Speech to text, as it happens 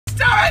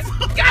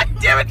it! God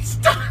damn it!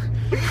 Stop!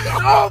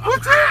 Oh,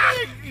 what's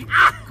happening?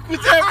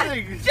 What's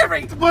happening?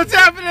 Shivering! What's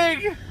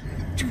happening?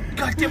 Dude,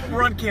 God damn it,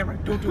 we're on camera.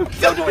 Don't do it.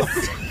 Don't do it.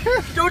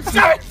 Don't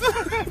stop it.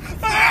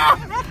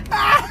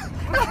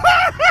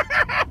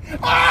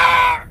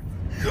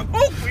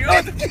 Oh, we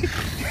are the...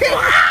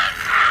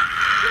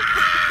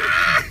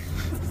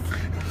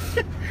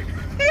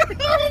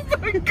 Oh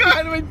my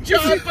God, my jaw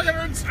fucking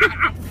hurts.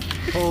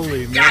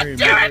 Holy God Mary,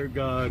 damn Mother it.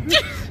 God.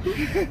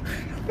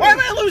 Why am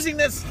I losing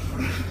this?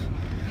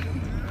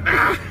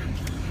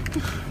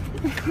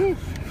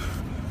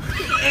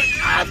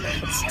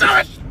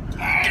 Stop it!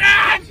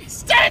 God,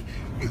 stop it!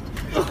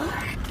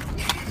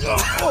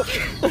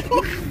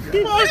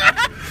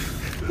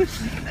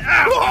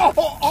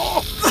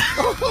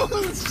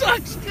 It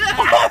sucks!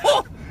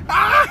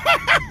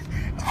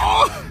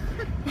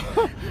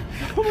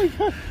 Oh my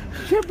God, I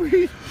can't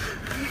breathe.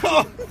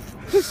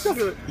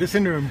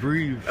 Listen to him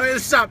breathe. All right,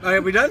 stop. All right,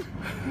 are we done?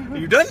 Are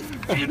you done?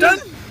 Are you done?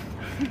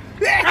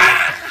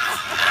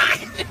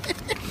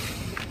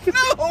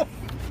 No!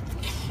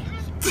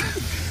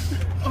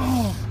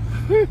 Oh.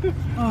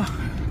 Oh.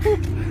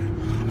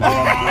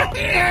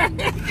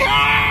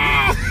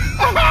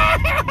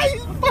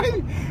 He's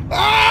fighting.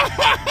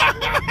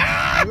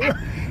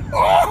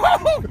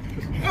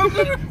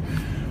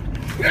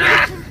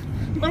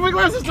 Look at my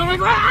glasses! Look at my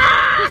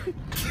glasses!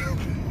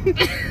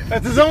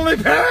 That's his only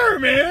pair,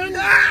 man.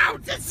 Ow!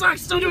 That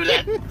sucks! Don't do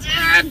that!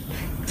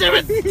 Damn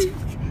it!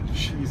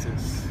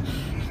 Jesus.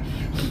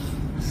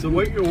 So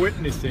what you're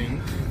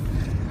witnessing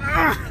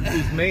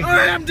is mayhem. All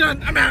right, I'm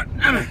done. I'm out.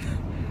 I'm out.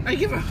 I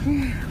give up.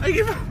 I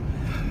give up.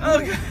 Oh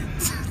God.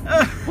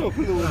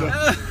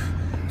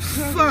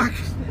 Fuck.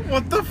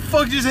 What the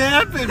fuck just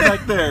happened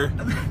back there?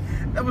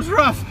 That was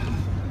rough.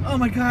 Oh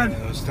my God. Yeah,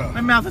 that was tough.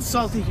 My mouth is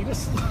salty. You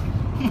just...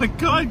 Oh my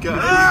God, guys.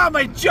 Ah,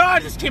 my jaw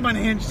just came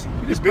unhinged.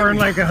 You just burned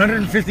like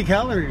 150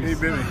 calories. Hey,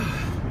 Billy.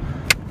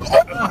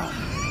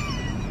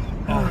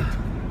 Oh,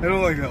 I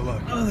don't like that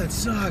look. Oh, that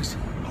sucks.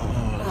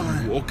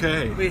 oh,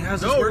 okay. Wait,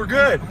 how's this No, work? we're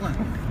good. Hold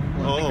on.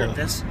 Oh.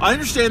 This. I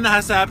understand that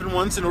has to happen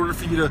once in order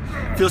for you to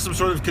feel some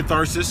sort of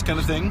catharsis kind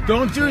of thing.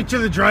 Don't do it to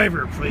the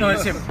driver, please. No,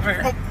 it's him.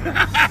 Right here.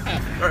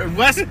 All right,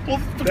 Wes. Hey,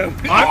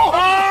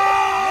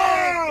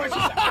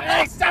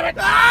 stop it!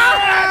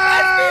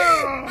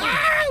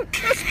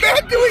 That's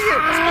Matt doing it!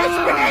 That's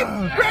Matt!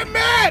 Grab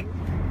Matt!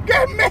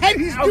 Grab Matt!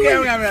 He's doing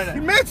it! Okay. He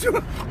meant to!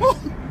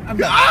 I'm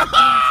done.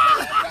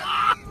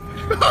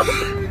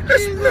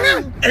 That's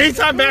Matt!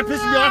 Anytime Matt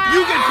pisses me off,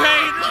 you get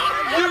paid.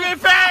 You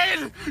get paid.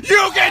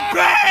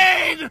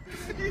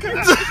 You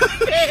get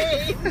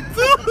paid.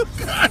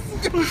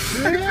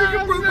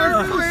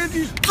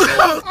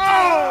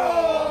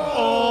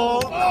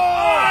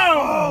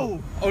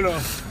 Oh no.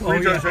 Oh,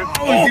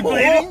 is he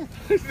bleeding?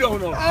 No,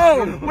 no.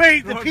 Oh,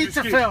 wait, the No, I'm pizza just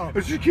kidding. fell.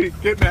 I'm just kidding.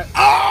 Get Matt.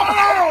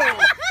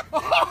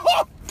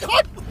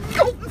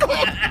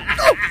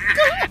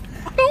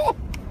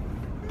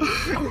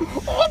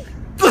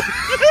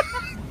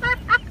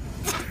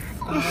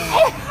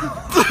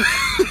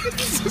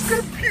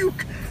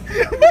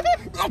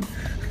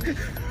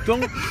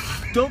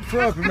 Don't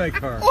throw up in my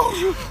car.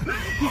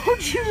 Oh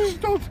Jesus!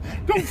 Don't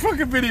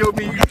fucking video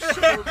me, you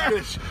short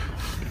fish.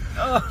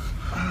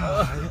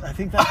 I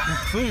think that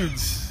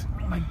concludes.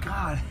 Oh my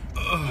God.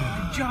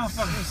 My jaw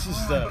fucking. This is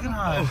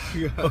God.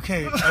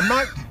 okay.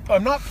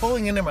 I'm not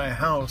pulling into my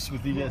house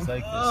with you guys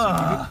like this.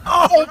 I'm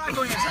not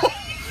going inside.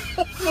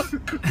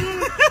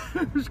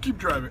 Just keep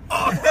driving.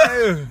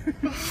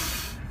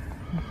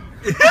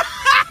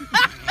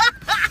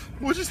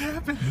 What just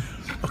happened?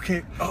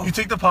 Okay. You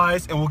take the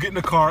pies, and we'll get in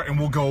the car, and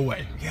we'll go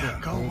away. Yeah,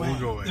 go away. We'll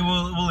go away.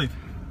 We'll leave.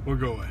 We'll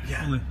go away.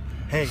 Yeah.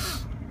 Hey,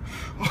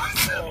 Well,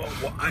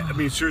 I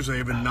mean, seriously,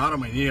 I've been not on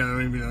my knee. I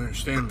don't even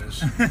understand this.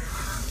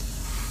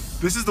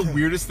 This is the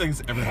weirdest thing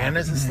that's ever happened.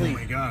 Hannah's Oh asleep.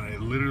 my God! I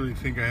literally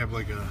think I have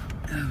like a.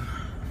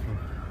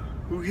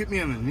 Who hit me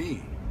on the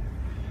knee?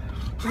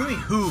 Really?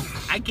 Who?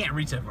 I can't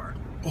reach that far.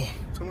 Oh,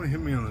 someone hit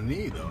me on the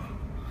knee though.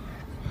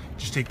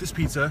 Just take this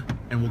pizza,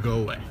 and we'll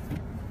go away.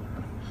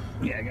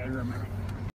 Yeah, I gotta remember.